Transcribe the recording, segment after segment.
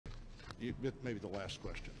maybe the last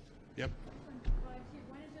question. Yep.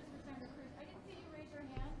 One is just for Senator Cruz. I didn't see you raise your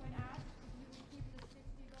hand when asked if you would keep the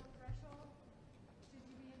 60-vote threshold. Should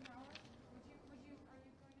you be in power? Are you going to do it?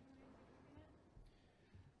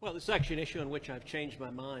 Well, this is actually an issue on which I've changed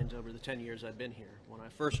my mind over the 10 years I've been here. When I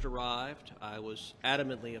first arrived, I was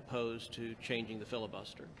adamantly opposed to changing the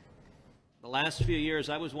filibuster. The last few years,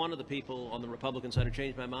 I was one of the people on the Republican side who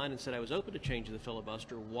changed my mind and said I was open to changing the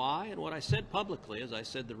filibuster. Why? And what I said publicly is I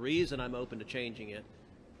said the reason I'm open to changing it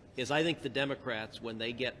is I think the Democrats, when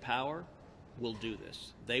they get power, will do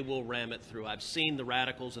this. They will ram it through. I've seen the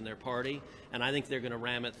radicals in their party, and I think they're going to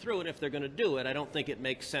ram it through. And if they're going to do it, I don't think it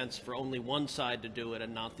makes sense for only one side to do it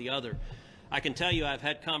and not the other. I can tell you I've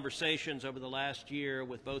had conversations over the last year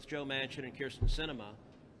with both Joe Manchin and Sinema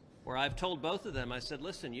where I've told both of them, I said,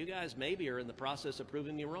 listen, you guys maybe are in the process of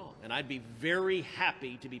proving me wrong, and I'd be very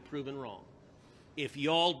happy to be proven wrong if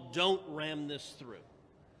y'all don't ram this through.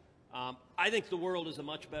 I think the world is a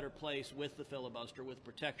much better place with the filibuster, with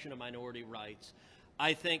protection of minority rights.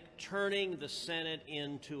 I think turning the Senate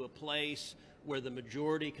into a place where the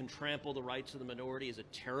majority can trample the rights of the minority is a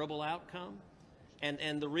terrible outcome.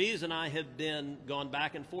 And the reason I have gone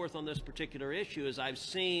back and forth on this particular issue is I've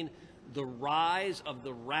seen the rise of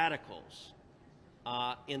the radicals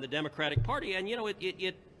in the Democratic Party. And, you know,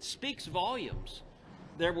 it speaks volumes.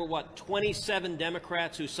 There were, what, 27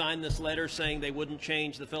 Democrats who signed this letter saying they wouldn't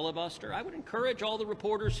change the filibuster. I would encourage all the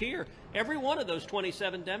reporters here, every one of those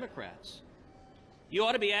 27 Democrats, you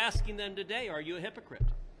ought to be asking them today, are you a hypocrite?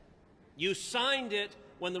 You signed it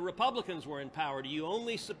when the Republicans were in power. Do you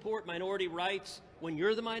only support minority rights when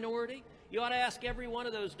you're the minority? You ought to ask every one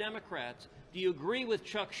of those Democrats, do you agree with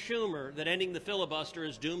Chuck Schumer that ending the filibuster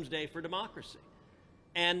is doomsday for democracy?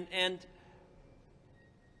 And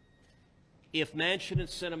if Manchin and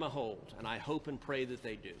Sinema hold, and I hope and pray that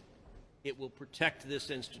they do, it will protect this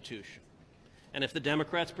institution. And if the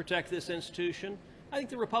Democrats protect this institution, I think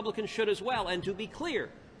the Republicans should as well. And to be clear,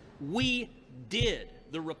 we did.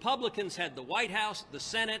 The Republicans had the White House, the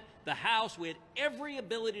Senate, the House. We had every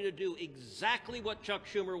ability to do exactly what Chuck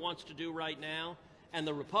Schumer wants to do right now, and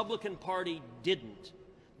the Republican Party didn't.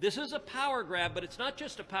 This is a power grab, but it's not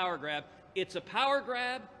just a power grab. It's a power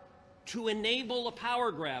grab to enable a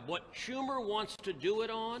power grab. What Schumer wants to do it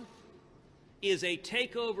on is a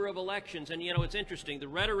takeover of elections. And, you know, it's interesting. The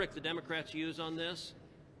rhetoric the Democrats use on this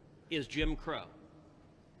is Jim Crow.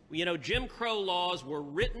 You know, Jim Crow laws were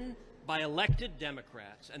written by elected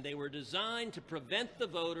Democrats, and they were designed to prevent the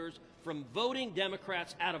voters from voting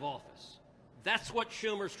Democrats out of office. That's what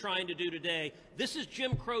Schumer's trying to do today. This is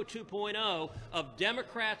Jim Crow 2.0 of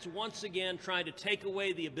Democrats once again trying to take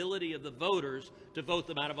away the ability of the voters to vote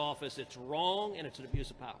them out of office. It's wrong, and it's an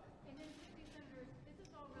abuse of power. And then, Senators, this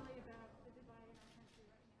is all really about the divide in our country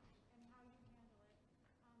right now and how you handle it.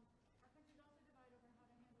 Our country's also divided over how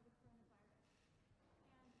to handle the coronavirus.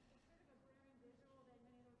 And it's sort of a glaring visual that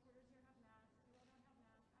many of the reporters here have masks. You all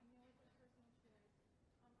don't have masks. I know it's a personal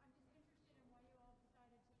choice. I'm just interested in why you all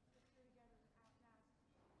decided to appear together without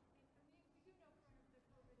masks. And we do know the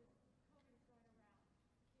COVID is going around here in Capitol Hill, and we know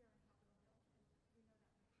that. So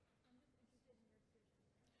I'm just interested in your decision.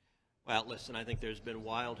 Well, listen, I think there's been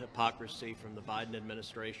wild hypocrisy from the Biden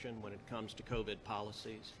administration when it comes to COVID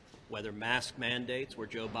policies, whether mask mandates, where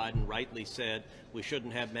Joe Biden rightly said we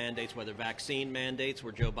shouldn't have mandates, whether vaccine mandates,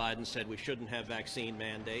 where Joe Biden said we shouldn't have vaccine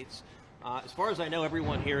mandates. As far as I know,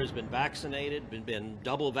 everyone here has been vaccinated, been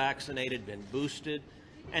double vaccinated, been boosted.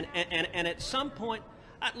 And at some point,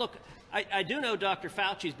 look, I do know Dr.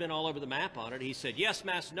 Fauci's been all over the map on it. He said, yes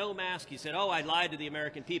mask, no mask. He said, oh, I lied to the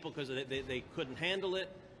American people because they couldn't handle it.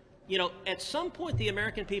 You know, at some point, the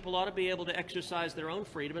American people ought to be able to exercise their own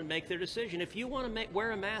freedom and make their decision. If you want to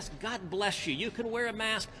wear a mask, God bless you. You can wear a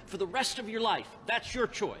mask for the rest of your life. That's your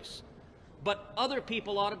choice. But other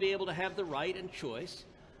people ought to be able to have the right and choice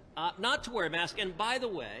not to wear a mask. And by the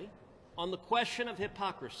way, on the question of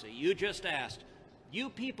hypocrisy, you just asked, you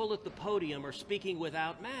people at the podium are speaking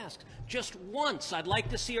without masks. Just once, I'd like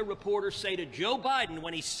to see a reporter say to Joe Biden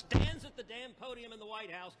when he stands at the damn podium in the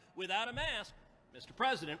White House without a mask, Mr.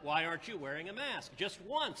 President, why aren't you wearing a mask? Just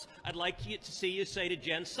once, I'd like to see you say to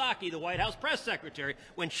Jen Psaki, the White House press secretary,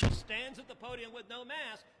 when she stands at the podium with no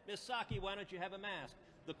mask, Ms. Psaki, why don't you have a mask?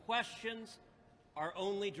 The questions are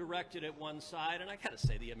only directed at one side, and I got to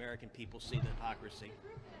say the American people see the hypocrisy.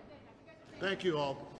 Thank you all.